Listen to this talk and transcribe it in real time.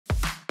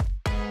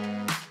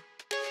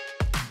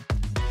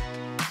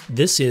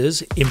This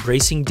is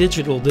Embracing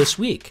Digital This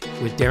Week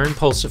with Darren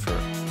Pulsifer.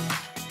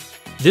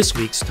 This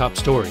week's top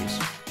stories.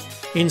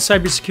 In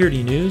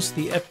cybersecurity news,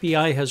 the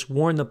FBI has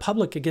warned the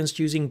public against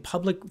using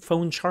public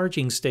phone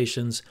charging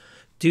stations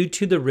due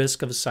to the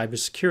risk of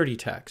cybersecurity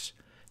attacks.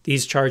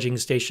 These charging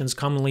stations,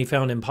 commonly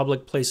found in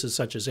public places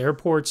such as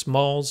airports,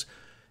 malls,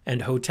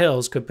 and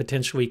hotels, could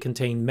potentially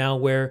contain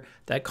malware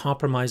that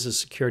compromises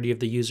security of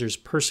the user's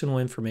personal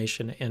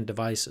information and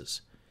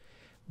devices.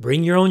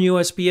 Bring your own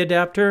USB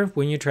adapter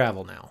when you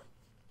travel now.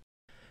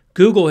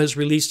 Google has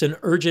released an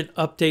urgent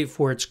update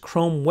for its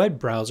Chrome web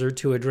browser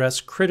to address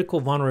critical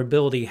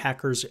vulnerability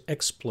hackers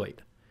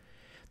exploit.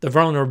 The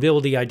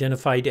vulnerability,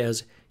 identified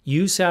as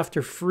use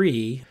after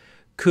free,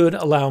 could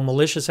allow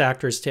malicious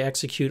actors to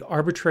execute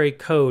arbitrary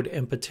code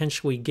and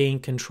potentially gain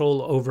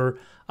control over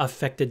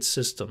affected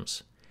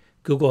systems.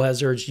 Google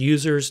has urged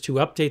users to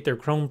update their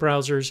Chrome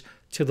browsers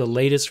to the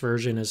latest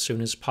version as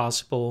soon as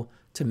possible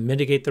to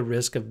mitigate the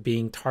risk of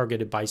being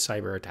targeted by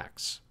cyber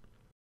attacks.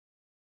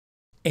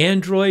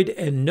 Android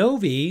and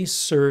Novi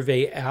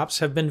survey apps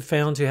have been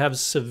found to have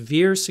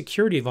severe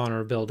security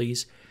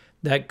vulnerabilities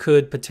that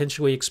could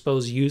potentially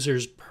expose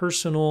users'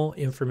 personal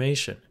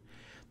information.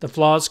 The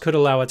flaws could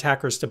allow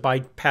attackers to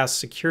bypass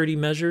security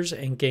measures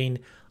and gain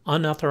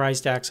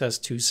unauthorized access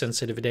to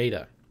sensitive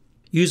data.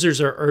 Users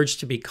are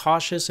urged to be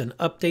cautious and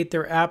update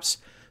their apps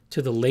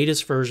to the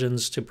latest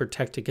versions to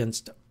protect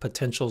against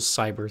potential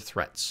cyber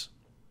threats.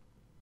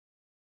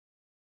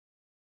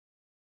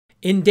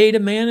 In data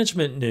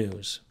management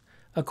news,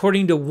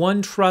 according to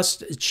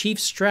OneTrust Chief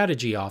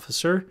Strategy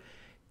Officer,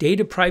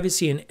 data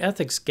privacy and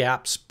ethics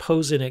gaps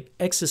pose an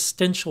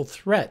existential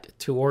threat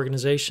to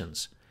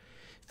organizations.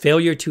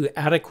 Failure to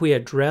adequately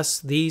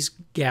address these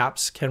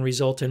gaps can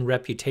result in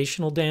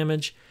reputational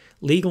damage,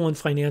 legal and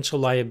financial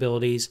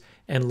liabilities,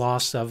 and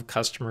loss of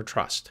customer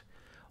trust.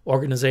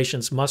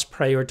 Organizations must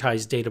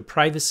prioritize data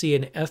privacy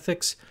and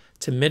ethics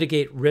to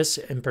mitigate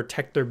risks and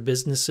protect their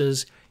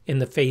businesses in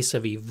the face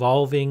of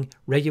evolving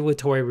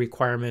regulatory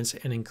requirements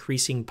and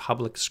increasing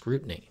public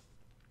scrutiny.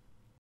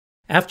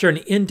 After an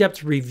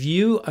in-depth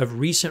review of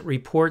recent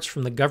reports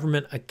from the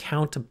Government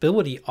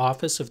Accountability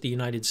Office of the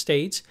United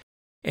States,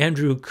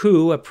 Andrew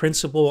Koo, a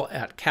principal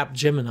at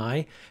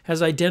Capgemini,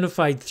 has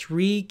identified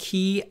 3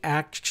 key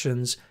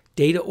actions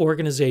data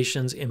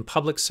organizations in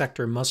public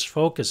sector must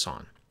focus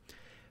on.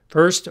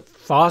 First,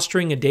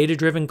 fostering a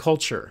data-driven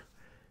culture.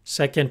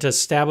 Second,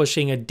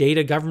 establishing a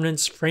data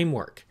governance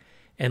framework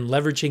and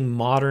leveraging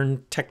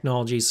modern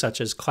technologies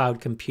such as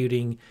cloud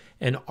computing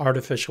and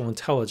artificial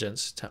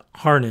intelligence to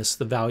harness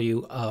the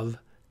value of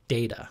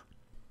data.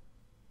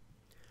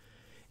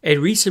 A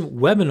recent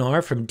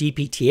webinar from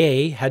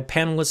DBTA had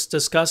panelists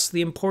discuss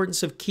the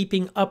importance of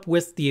keeping up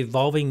with the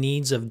evolving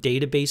needs of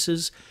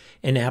databases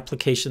and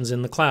applications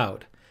in the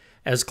cloud.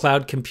 As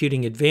cloud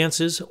computing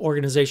advances,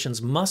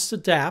 organizations must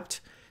adapt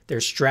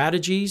their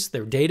strategies,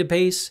 their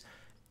database,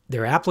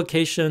 their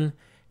application,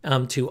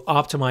 to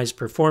optimize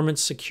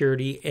performance,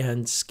 security,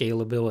 and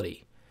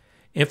scalability.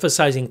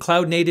 Emphasizing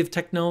cloud-native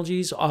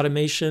technologies,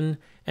 automation,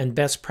 and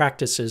best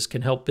practices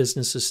can help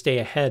businesses stay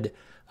ahead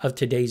of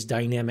today's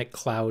dynamic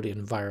cloud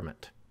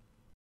environment.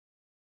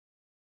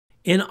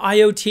 In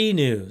IoT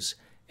news,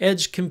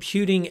 Edge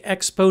Computing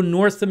Expo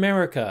North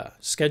America,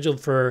 scheduled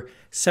for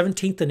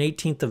 17th and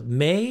 18th of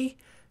May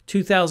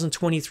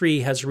 2023,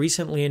 has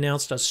recently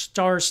announced a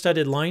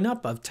star-studded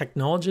lineup of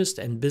technologists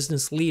and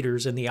business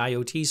leaders in the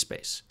IoT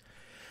space.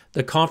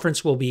 The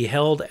conference will be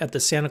held at the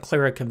Santa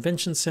Clara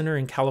Convention Center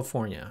in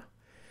California.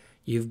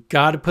 You've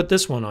got to put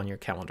this one on your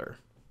calendar.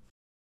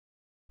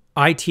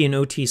 IT and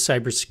OT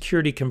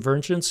cybersecurity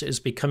convergence is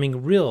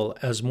becoming real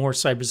as more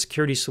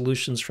cybersecurity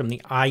solutions from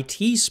the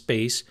IT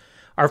space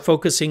are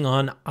focusing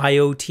on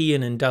IoT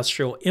and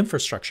industrial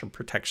infrastructure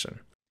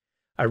protection.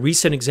 A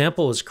recent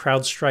example is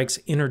CrowdStrike's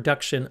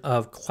introduction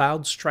of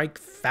CrowdStrike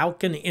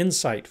Falcon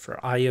Insight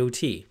for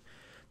IoT.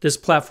 This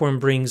platform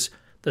brings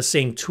the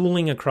same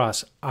tooling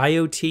across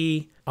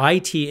IoT,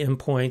 IT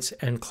endpoints,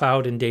 and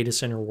cloud and data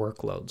center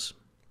workloads.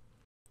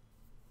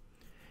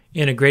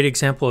 In a great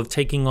example of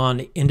taking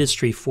on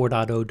Industry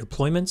 4.0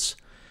 deployments,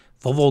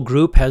 Volvo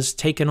Group has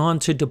taken on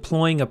to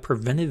deploying a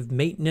preventive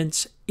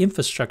maintenance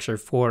infrastructure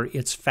for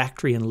its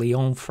factory in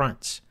Lyon,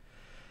 France.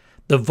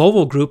 The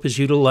Volvo Group is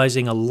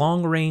utilizing a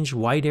long-range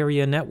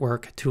wide-area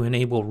network to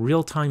enable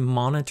real-time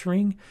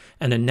monitoring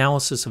and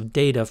analysis of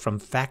data from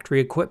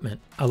factory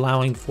equipment,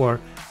 allowing for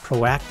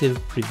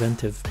proactive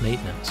preventive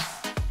maintenance.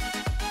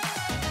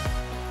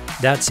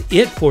 That's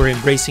it for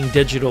Embracing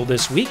Digital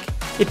this week.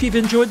 If you've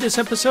enjoyed this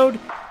episode,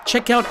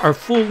 check out our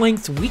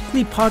full-length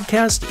weekly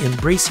podcast,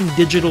 Embracing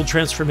Digital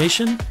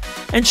Transformation,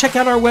 and check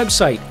out our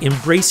website,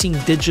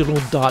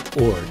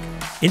 embracingdigital.org.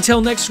 Until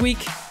next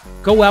week,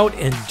 go out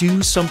and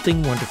do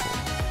something wonderful.